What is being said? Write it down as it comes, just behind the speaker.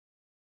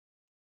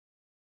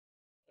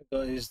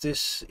Guys,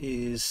 this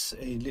is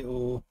a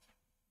little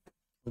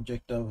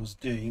project I was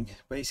doing.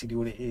 Basically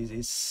what it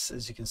is,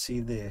 as you can see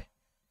there,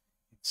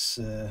 it's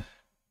the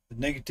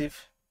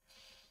negative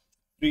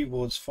 3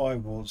 volts,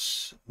 5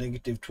 volts,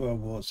 negative 12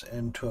 volts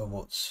and 12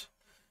 volts.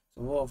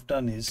 So what I've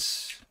done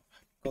is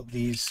got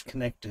these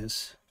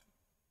connectors,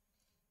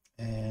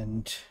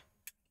 and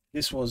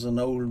this was an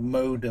old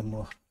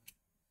modem,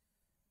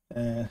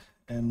 and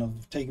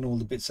I've taken all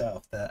the bits out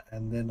of that,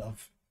 and then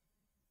I've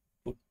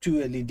put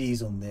 2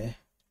 LEDs on there,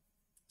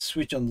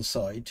 switch on the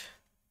side,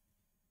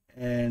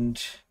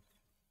 and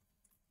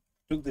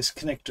took this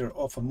connector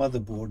off a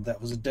motherboard that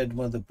was a dead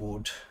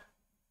motherboard,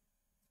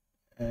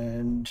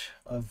 and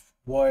I've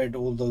wired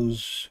all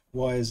those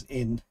wires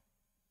in.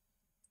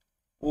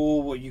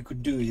 Or what you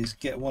could do is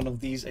get one of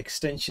these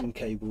extension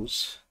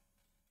cables,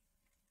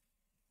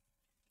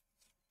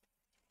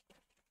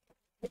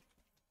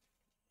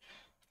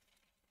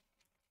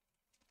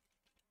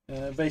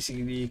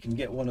 basically you can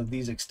get one of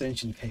these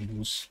extension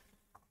cables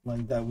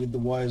like that with the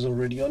wires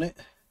already on it,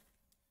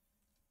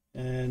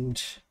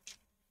 and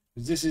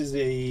this is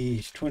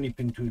a 20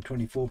 pin to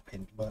 24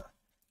 pin, but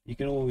you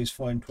can always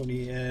find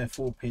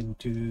 24 pin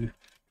to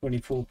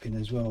 24 pin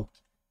as well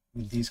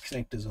with these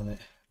connectors on it.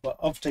 But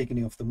I've taken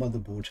it off the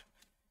motherboard,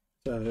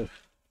 so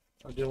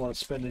I didn't want to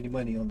spend any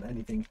money on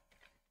anything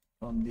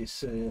on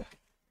this.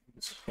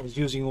 I was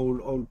using all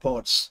old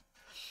parts.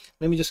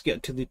 Let me just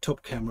get to the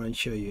top camera and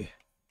show you.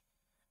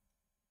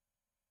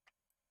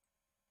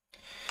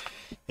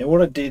 Yeah,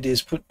 what I did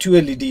is put 2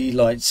 LED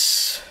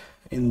lights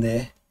in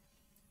there.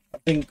 I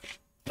think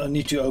I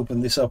need to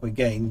open this up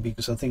again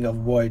because I think I've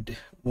wired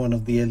one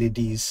of the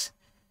LEDs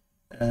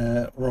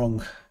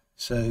wrong.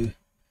 So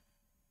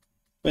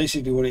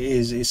basically what it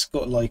is, it's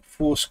got like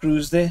 4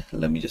 screws there.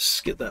 Let me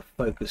just get that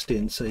focused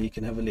in so you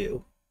can have a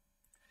little.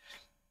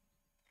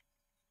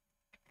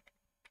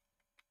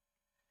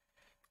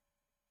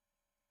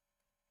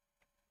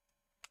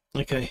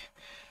 Okay,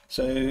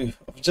 so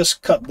I've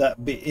just cut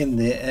that bit in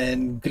there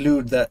and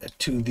glued that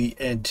to the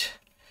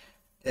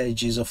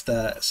edges of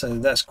that, so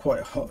that's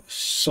quite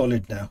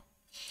solid now.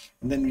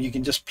 And then you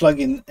can just plug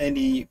in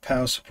any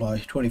power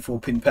supply, 24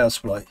 pin power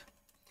supply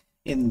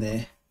in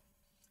there,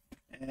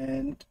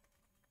 and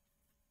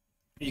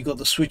you got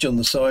the switch on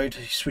the side.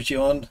 You switch it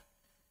on.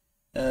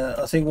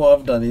 I think what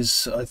I've done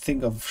is I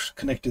think I've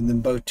connected them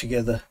both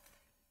together.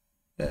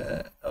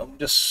 I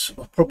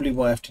probably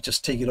might have to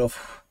just take it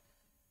off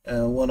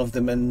one of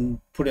them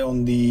and put it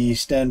on the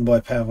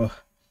standby power,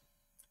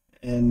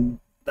 and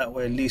that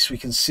way at least we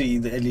can see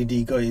the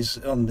LED guys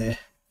on there.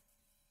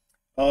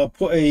 I'll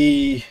put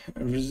a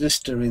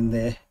resistor in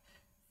there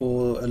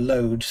for a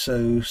load,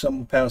 so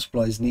some power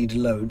supplies need a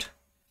load.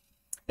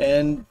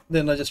 And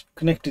then I just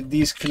connected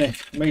these,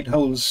 made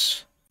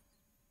holes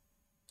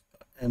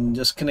and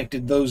just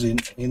connected those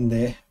in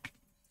there.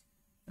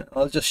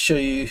 I'll just show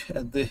you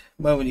at the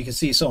moment. You can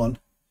see it's on.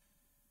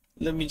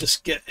 Let me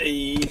just get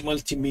a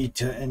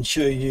multimeter and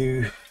show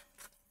you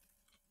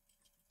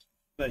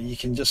that you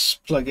can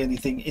just plug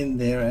anything in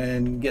there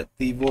and get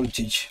the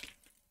voltage.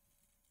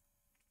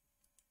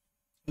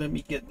 Let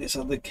me get this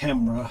other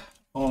camera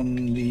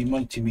on the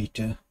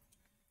multimeter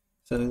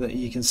so that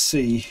you can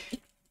see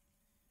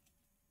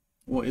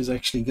what is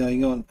actually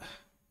going on.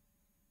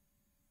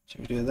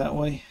 Should we do it that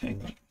way?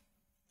 Hang on.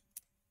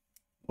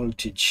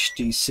 Voltage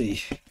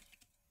DC.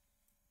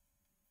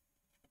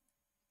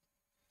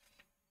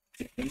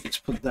 Let's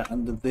put that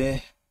under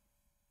there.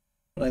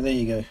 Right, there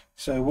you go.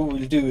 So what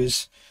we'll do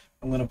is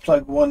I'm going to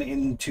plug one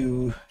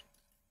into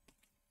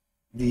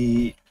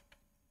the,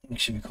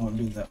 actually we can't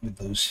do that with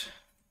those,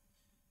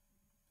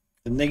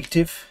 the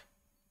negative,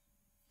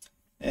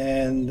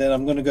 and then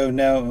I'm going to go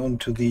now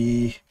onto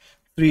the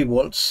 3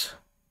 volts.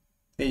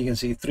 Here you can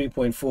see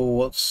 3.4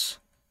 volts.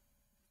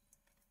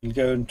 You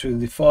go into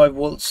the 5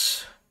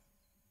 volts.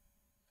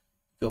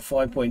 Got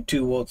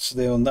 5.2 watts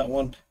there on that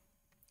one.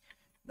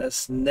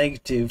 That's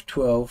negative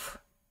 12.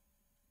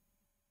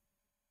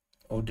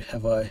 Or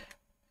have I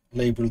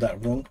labeled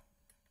that wrong?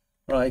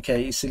 Right,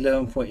 okay, it's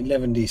 11.11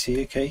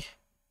 DC. Okay,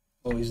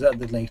 or is that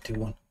the negative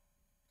one?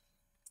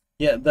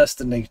 Yeah, that's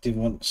the negative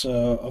one.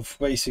 So I've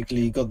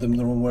basically got them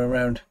the wrong way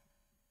around.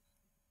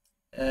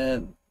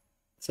 And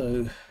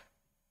so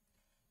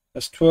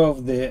that's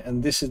 12 there,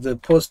 and this is the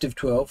positive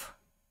 12,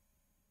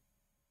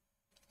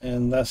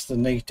 and that's the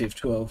negative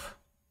 12.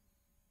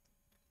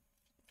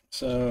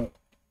 So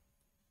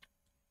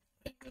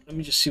let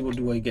me just see, what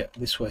do I get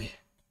this way?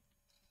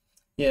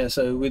 Yeah,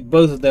 so with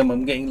both of them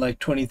I'm getting like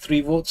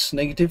 23 volts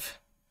negative.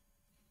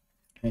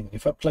 And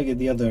if I plug it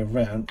the other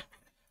around,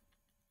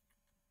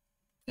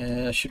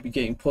 I should be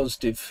getting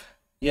positive.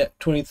 Yeah,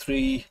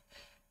 23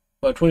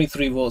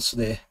 volts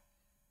there.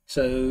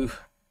 So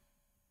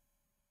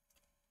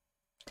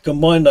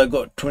combined I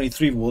got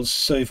 23 volts.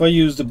 So if I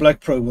use the black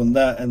probe on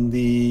that and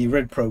the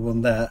red probe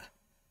on that,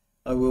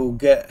 I will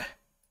get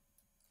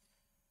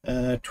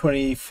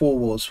 24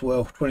 volts,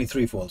 well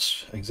 23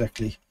 volts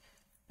exactly.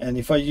 And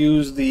if I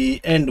use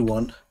the end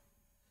one,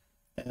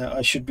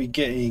 I should be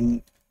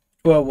getting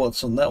 12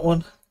 watts on that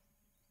one,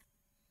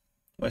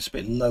 Well, it's a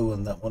bit low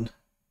on that one.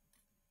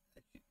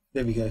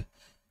 There we go.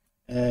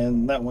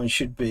 And that one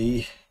should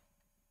be,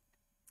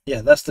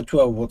 yeah, that's the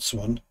 12 watts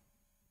one.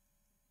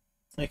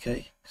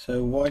 Okay,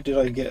 so why did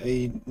I get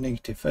a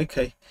negative?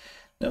 Okay,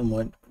 never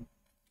mind.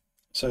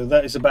 So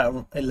that is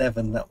about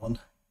 11, that one.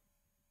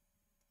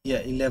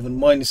 Yeah, 11,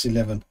 minus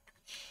 11.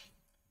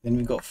 Then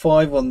we've got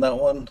 5 on that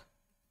one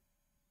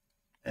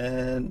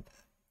and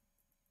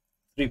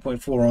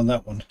 3.4 on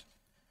that one.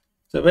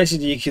 So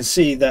basically you can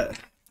see that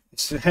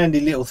it's a handy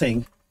little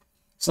thing.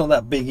 It's not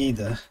that big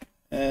either,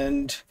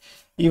 and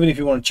even if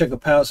you want to check a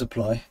power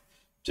supply,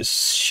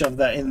 just shove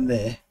that in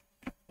there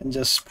and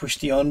just push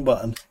the on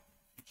button.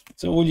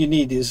 So all you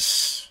need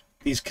is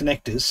these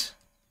connectors,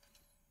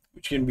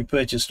 which can be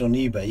purchased on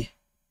eBay,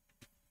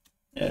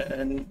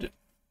 and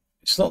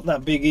it's not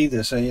that big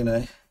either, so you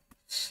know.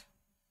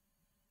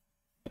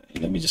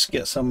 Let me just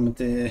get some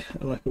there,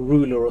 like a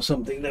ruler or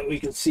something, that we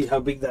can see how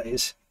big that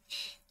is.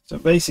 So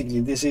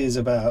basically this is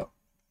about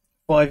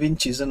 5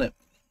 inches, isn't it?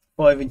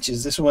 5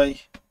 inches this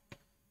way,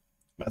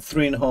 about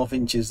 3.5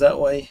 inches that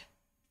way,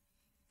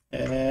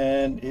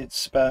 and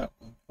it's about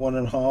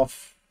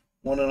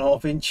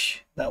 1.5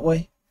 inch that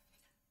way.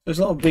 So it's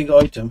not a big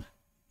item,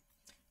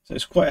 so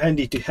it's quite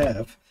handy to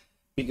have,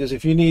 because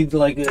if you need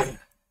like a, you've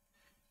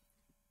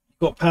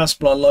got power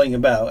supply lying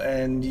about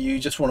and you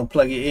just want to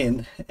plug it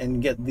in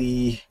and get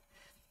the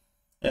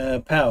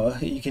power,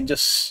 you can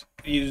just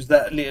use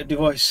that little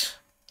device.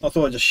 I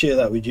thought I'd just share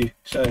that with you,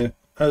 so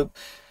hope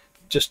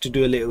just to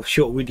do a little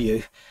short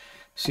video,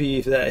 see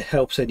if that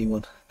helps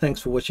anyone.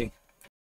 Thanks for watching.